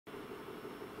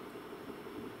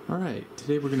Alright,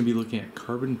 today we're going to be looking at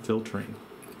carbon filtering.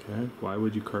 Okay, why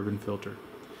would you carbon filter?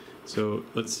 So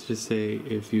let's just say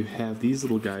if you have these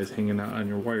little guys hanging out on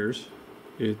your wires,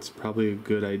 it's probably a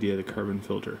good idea to carbon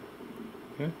filter.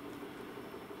 Okay,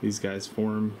 these guys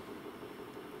form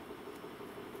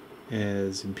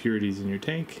as impurities in your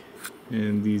tank,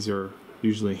 and these are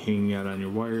usually hanging out on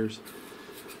your wires.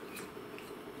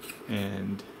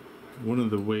 And one of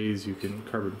the ways you can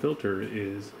carbon filter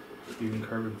is you can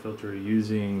carbon filter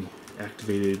using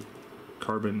activated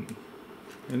carbon,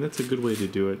 and that's a good way to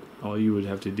do it. All you would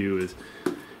have to do is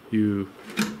you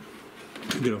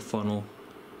get a funnel.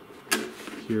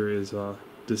 Here is a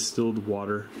distilled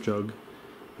water jug,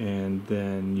 and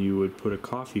then you would put a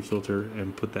coffee filter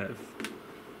and put that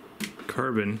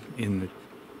carbon in the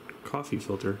coffee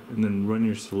filter and then run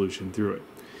your solution through it.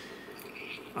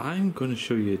 I'm going to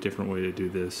show you a different way to do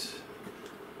this.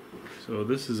 So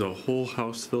this is a whole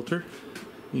house filter.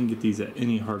 You can get these at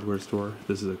any hardware store.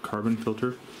 This is a carbon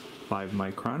filter, 5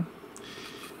 micron,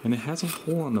 and it has a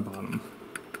hole on the bottom.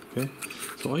 Okay,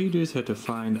 so all you do is have to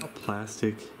find a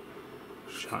plastic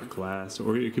shot glass,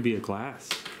 or it could be a glass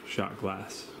shot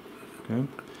glass. Okay,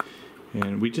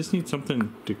 and we just need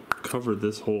something to cover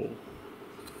this hole.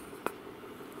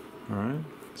 All right.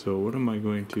 So what am I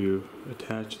going to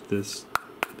attach this?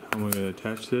 How am I going to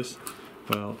attach this?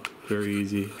 Well, very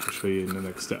easy. I'll show you in the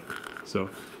next step. So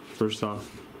first off,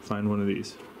 find one of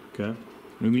these. Okay,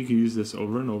 and we can use this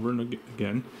over and over and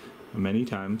again, many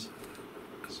times.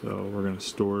 So we're going to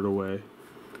store it away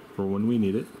for when we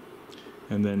need it.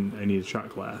 And then I need a shot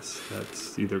glass.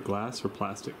 That's either glass or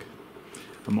plastic.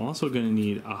 I'm also going to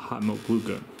need a hot melt glue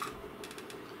gun.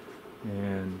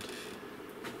 And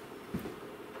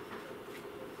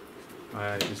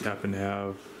I just happen to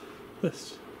have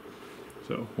this.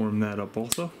 So warm that up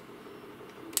also.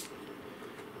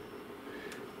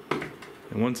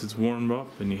 And once it's warmed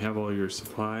up and you have all your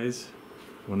supplies,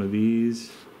 one of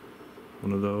these,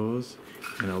 one of those,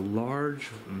 and a large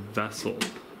vessel.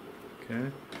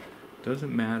 Okay?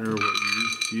 Doesn't matter what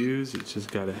you use, it's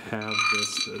just got to have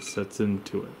this that sets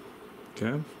into it.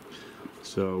 Okay?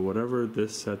 So whatever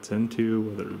this sets into,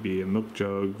 whether it be a milk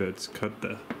jug that's cut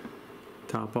the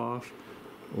top off,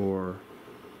 or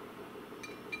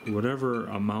whatever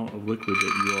amount of liquid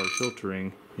that you are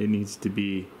filtering, it needs to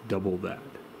be double that.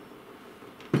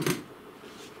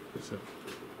 So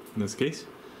in this case,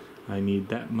 I need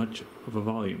that much of a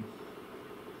volume.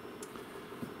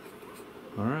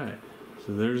 Alright,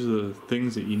 so there's the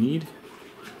things that you need.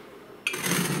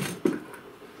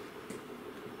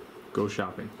 Go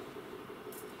shopping.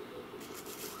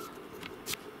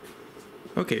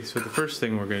 Okay, so the first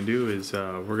thing we're going to do is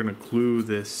we're going to glue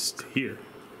this to here.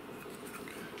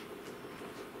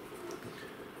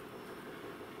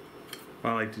 What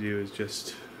I like to do is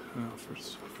just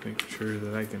first make sure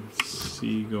that I can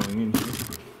see going in here.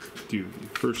 Do the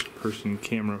first person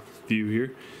camera view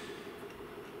here.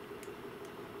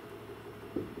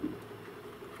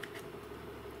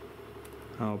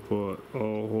 I'll put a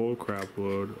whole crap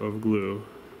load of glue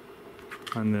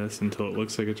on this until it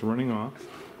looks like it's running off.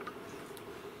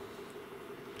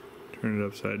 Turn it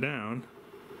upside down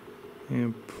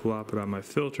and plop it on my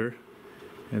filter,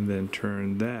 and then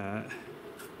turn that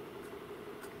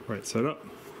right side up,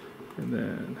 and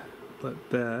then let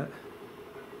that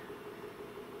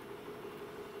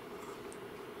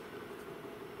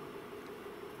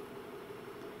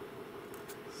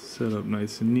set up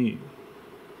nice and neat.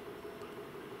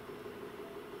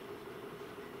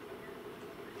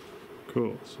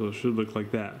 Cool, so it should look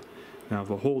like that. Now if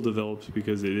a hole develops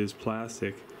because it is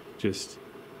plastic, just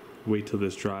wait till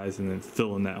this dries and then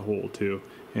fill in that hole too,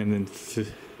 and then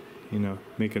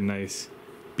make a nice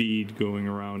bead going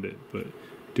around it, but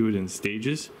do it in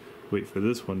stages. Wait for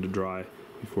this one to dry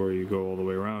before you go all the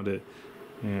way around it,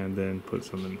 and then put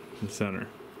some in the center.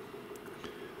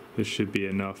 This should be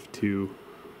enough to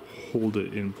hold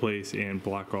it in place and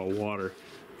block all water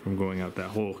from going out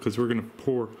that hole, because we're going to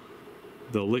pour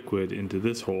the liquid into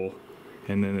this hole,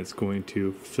 and then it's going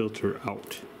to filter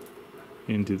out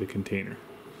into the container.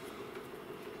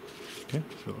 Okay,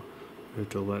 so we have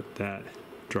to let that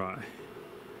dry.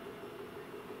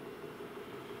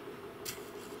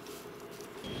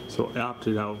 So I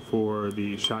opted out for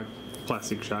the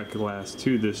plastic shot glass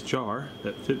to this jar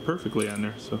that fit perfectly on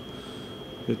there, so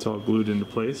it's all glued into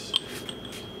place.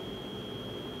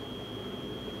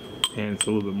 And it's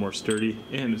a little bit more sturdy,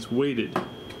 and it's weighted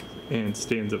and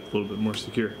stands up a little bit more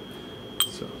secure.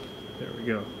 So there we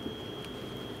go.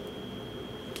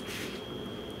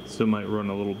 Still might run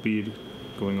a little bead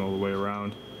going all the way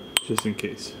around, just in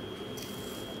case.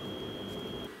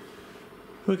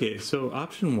 Okay, so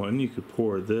option one, you could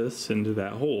pour this into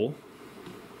that hole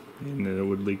and then it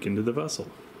would leak into the vessel.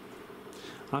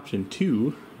 Option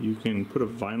two, you can put a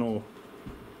vinyl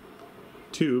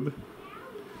tube,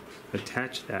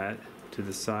 attach that to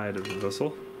the side of the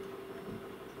vessel,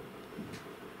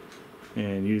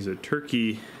 and use a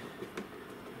turkey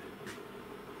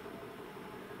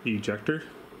ejector.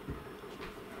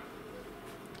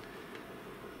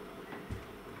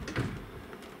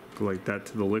 Go like that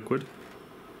to the liquid.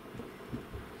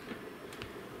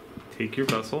 Take your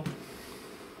vessel,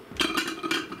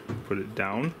 put it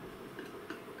down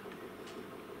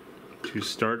to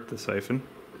start the siphon.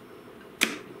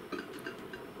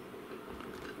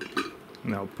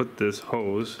 Now put this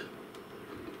hose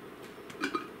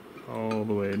all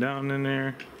the way down in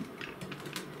there.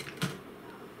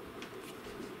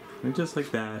 And just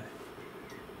like that,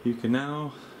 you can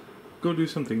now go do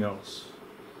something else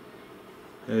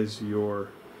as your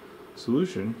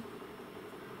solution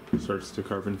starts to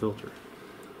carbon filter.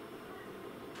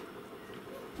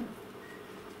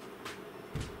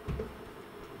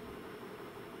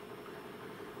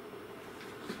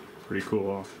 Pretty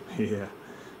cool, huh? Yeah.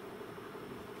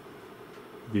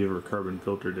 If you ever carbon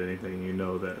filtered anything, you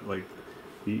know that like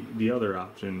the other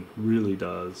option really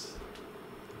does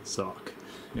suck.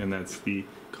 And that's the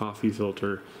coffee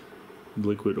filter,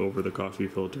 liquid over the coffee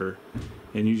filter,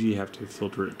 and usually you have to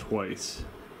filter it twice.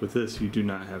 With this, you do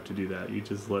not have to do that. You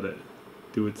just let it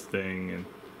do its thing and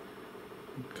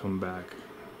come back.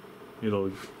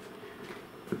 It'll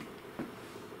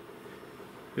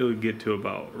get to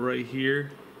about right here,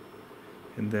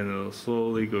 and then it'll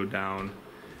slowly go down.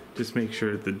 Just make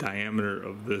sure the diameter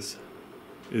of this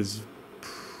is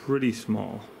pretty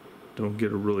small. Don't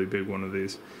get a really big one of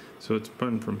these. So it's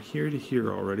been from here to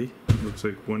here already. Looks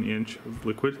like 1 inch of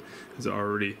liquid has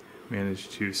already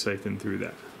managed to siphon through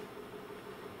that.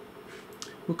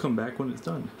 We'll come back when it's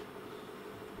done.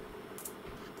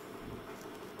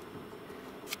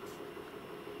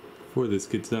 Before this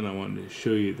gets done, I wanted to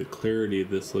show you the clarity of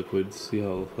this liquid. See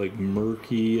how like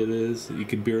murky it is? You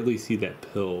can barely see that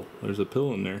pill. There's a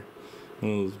pill in there.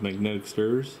 One of those magnetic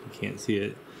stirrers. You can't see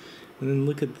it. And then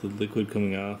look at the liquid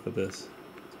coming off of this.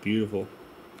 It's beautiful.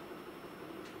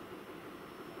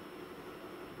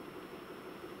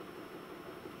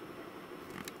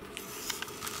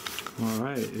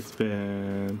 Alright, it's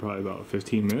been probably about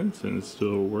 15 minutes and it's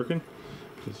still working.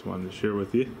 Just wanted to share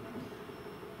with you.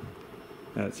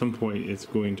 At some point it's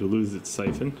going to lose its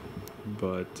siphon,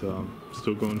 but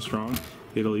still going strong.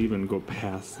 It'll even go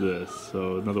past this.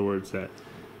 So in other words, that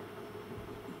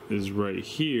is right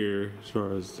here as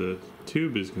far as the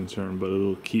tube is concerned, but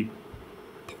it'll keep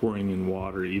pouring in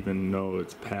water even though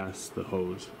it's past the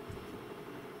hose.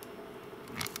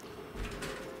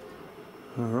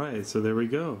 Alright, so there we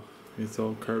go. It's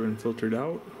all carbon filtered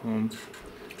out.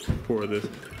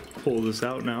 Pull this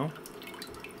out now.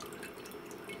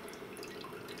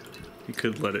 You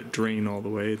could let it drain all the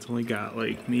way. It's only got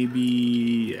like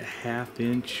maybe a ½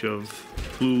 inch of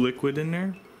blue liquid in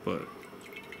there, but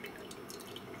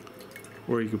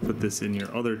or you could put this in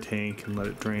your other tank and let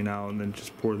it drain out and then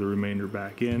just pour the remainder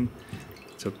back in.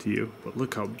 It's up to you. But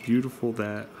look how beautiful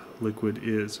that liquid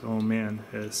is. Oh man,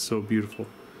 it is so beautiful.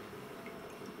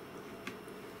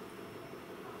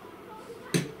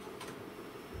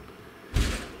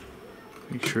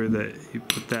 Make sure that you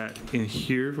put that in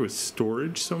here with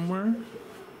storage somewhere.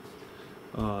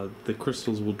 The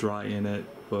crystals will dry in it,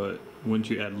 but once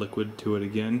you add liquid to it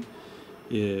again,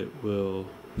 it will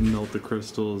melt the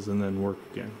crystals and then work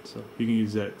again. So you can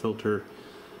use that filter,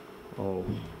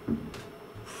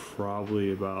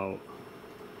 probably about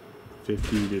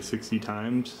 50 to 60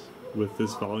 times with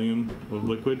this volume of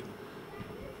liquid.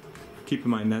 Keep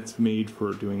in mind that's made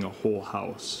for doing a whole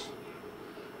house.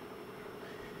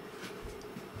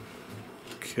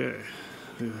 Okay,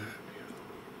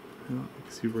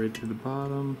 see right to the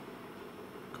bottom.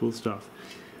 Cool stuff.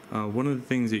 One of the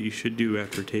things that you should do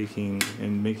after taking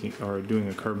and making or doing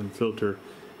a carbon filter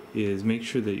is make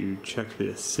sure that you check the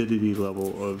acidity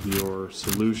level of your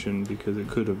solution, because it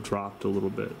could have dropped a little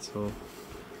bit. So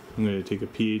I'm going to take a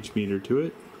pH meter to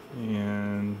it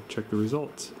and check the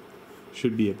results.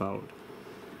 Should be about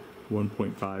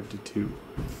 1.5 to 2.